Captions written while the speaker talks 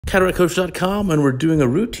cataractcoach.com, and we're doing a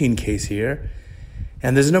routine case here.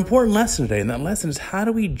 And there's an important lesson today, and that lesson is how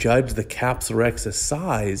do we judge the capsulorhexis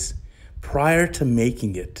size prior to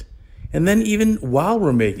making it? And then even while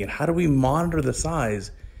we're making it, how do we monitor the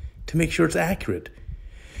size to make sure it's accurate?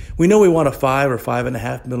 We know we want a 5 or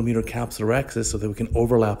 5.5 millimeter capsulorhexis so that we can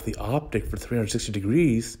overlap the optic for 360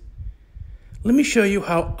 degrees. Let me show you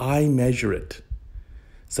how I measure it.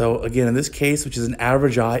 So again, in this case, which is an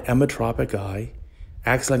average eye, emmetropic eye,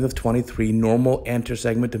 axis length of 23, normal anterior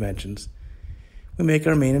segment dimensions, we make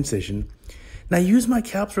our main incision. Now use my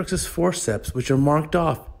capsulorhexis forceps, which are marked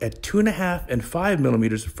off at 2.5 and 5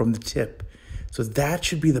 millimeters from the tip. So that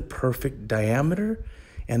should be the perfect diameter,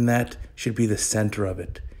 and that should be the center of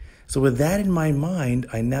it. So with that in my mind,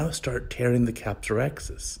 I now start tearing the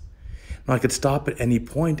capsulorhexis. Now I could stop at any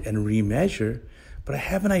point and remeasure, but I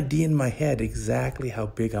have an idea in my head exactly how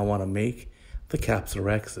big I want to make the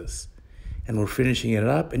capsulorhexis. And we're finishing it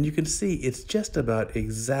up, and you can see it's just about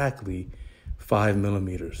exactly 5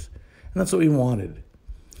 millimeters. And that's what we wanted.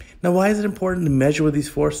 Now, why is it important to measure with these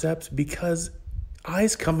forceps? Because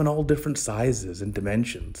eyes come in all different sizes and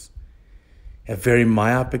dimensions. A very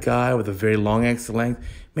myopic eye with a very long axis length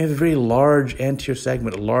may have a very large anterior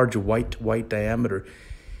segment, a large white-to-white diameter.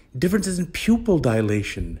 Differences in pupil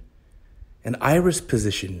dilation and iris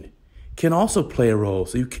position can also play a role.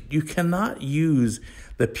 So you cannot use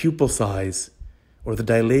the pupil size or the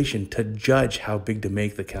dilation to judge how big to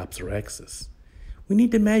make the capsulorhexis. We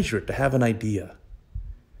need to measure it to have an idea.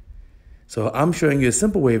 So I'm showing you a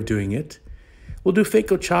simple way of doing it. We'll do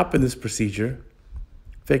phaco chop in this procedure.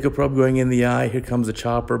 Phaco probe going in the eye. Here comes the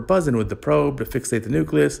chopper, buzzing with the probe to fixate the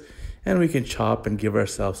nucleus, and we can chop and give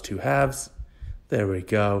ourselves 2 halves. There we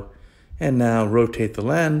go. And now rotate the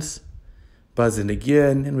lens, buzz in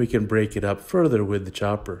again, and we can break it up further with the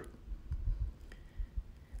chopper.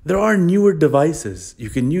 There are newer devices. You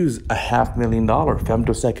can use a $500,000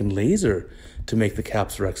 femtosecond laser to make the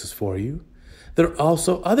capsulorhexis for you. There are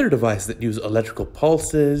also other devices that use electrical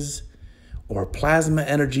pulses or plasma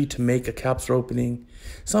energy to make a capsular opening.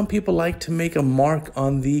 Some people like to make a mark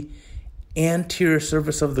on the anterior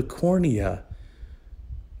surface of the cornea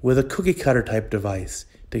with a cookie cutter type device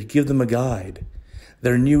to give them a guide.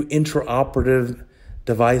 There are new intraoperative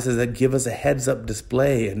devices that give us a heads-up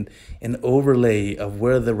display and an overlay of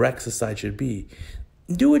where the rhexis side should be.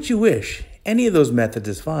 Do what you wish. Any of those methods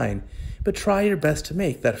is fine, but try your best to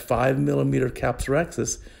make that 5 millimeter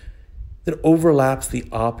capsulorhexis that overlaps the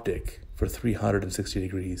optic for 360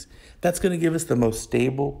 degrees. That's going to give us the most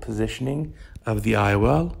stable positioning of the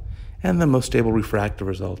IOL and the most stable refractive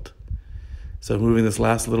result. So moving this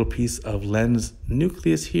last little piece of lens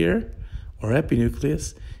nucleus here, or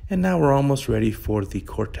epinucleus, and now we're almost ready for the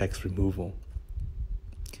cortex removal.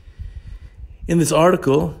 In this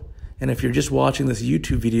article, and if you're just watching this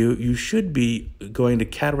YouTube video, you should be going to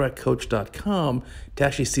cataractcoach.com to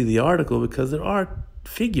actually see the article, because there are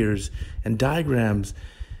figures and diagrams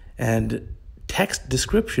and text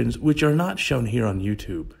descriptions which are not shown here on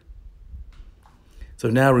YouTube. So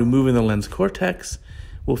now removing the lens cortex,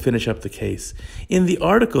 we'll finish up the case. In the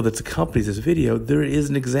article that accompanies this video, there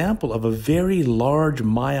is an example of a very large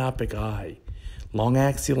myopic eye, long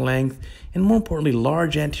axial length, and more importantly,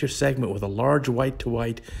 large anterior segment with a large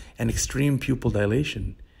white-to-white and extreme pupil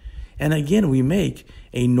dilation. And again, we make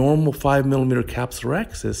a normal 5 millimeter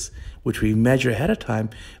capsulorhexis, which we measure ahead of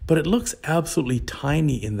time, but it looks absolutely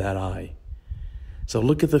tiny in that eye. So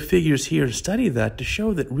look at the figures here and study that to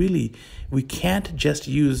show that really we can't just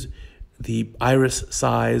use the iris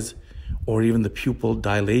size or even the pupil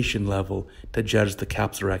dilation level to judge the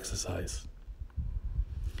capsulorhexis size.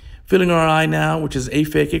 Filling our eye now, which is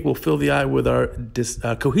aphakic, we'll fill the eye with our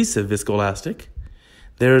cohesive viscoelastic.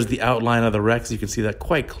 There's the outline of the rhexis. You can see that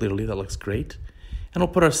quite clearly. That looks great. And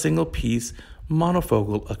we'll put our single piece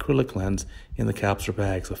monofocal acrylic lens in the capsular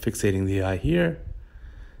bag. So fixating the eye here,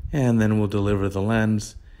 and then we'll deliver the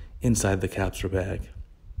lens inside the capsular bag.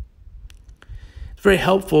 It's very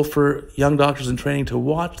helpful for young doctors in training to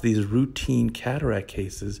watch these routine cataract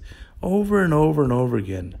cases over and over and over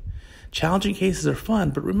again. Challenging cases are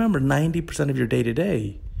fun, but remember, 90% of your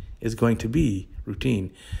day-to-day is going to be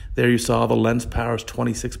routine. There you saw the lens power is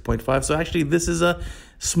 26.5. So actually, this is a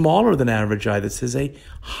smaller than average eye. This is a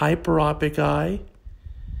hyperopic eye,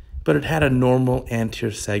 but it had a normal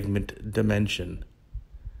anterior segment dimension.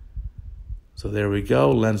 So there we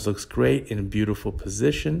go. Lens looks great in a beautiful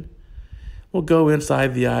position. We'll go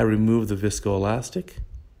inside the eye, remove the viscoelastic.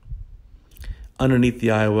 Underneath the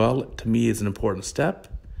IOL, to me, is an important step.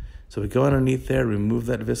 So we go underneath there, remove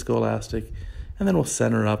that viscoelastic, and then we'll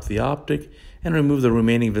center up the optic and remove the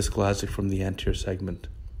remaining viscoelastic from the anterior segment.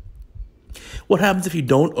 What happens if you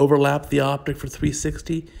don't overlap the optic for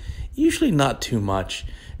 360? Usually not too much.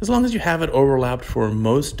 As long as you have it overlapped for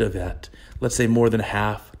most of it, let's say more than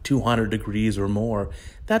half, 200 degrees or more,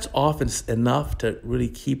 that's often enough to really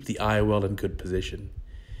keep the IOL in good position.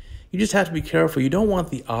 You just have to be careful. You don't want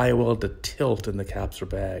the IOL to tilt in the capsular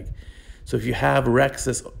bag. So if you have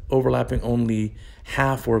rhexis overlapping only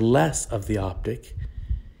half or less of the optic,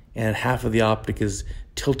 and half of the optic is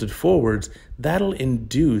tilted forwards, that'll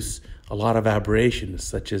induce a lot of aberrations,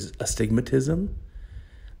 such as astigmatism.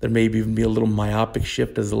 There may even be a little myopic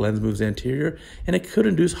shift as the lens moves anterior, and it could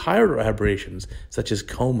induce higher aberrations, such as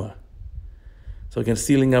coma. So again,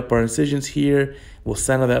 sealing up our incisions here, we'll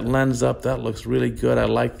center that lens up. That looks really good. I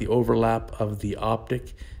like the overlap of the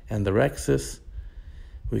optic and the rhexis.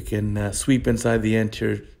 We can sweep inside the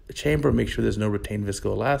anterior chamber, make sure there's no retained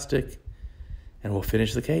viscoelastic, and we'll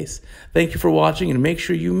finish the case. Thank you for watching, and make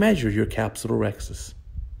sure you measure your capsulorhexis.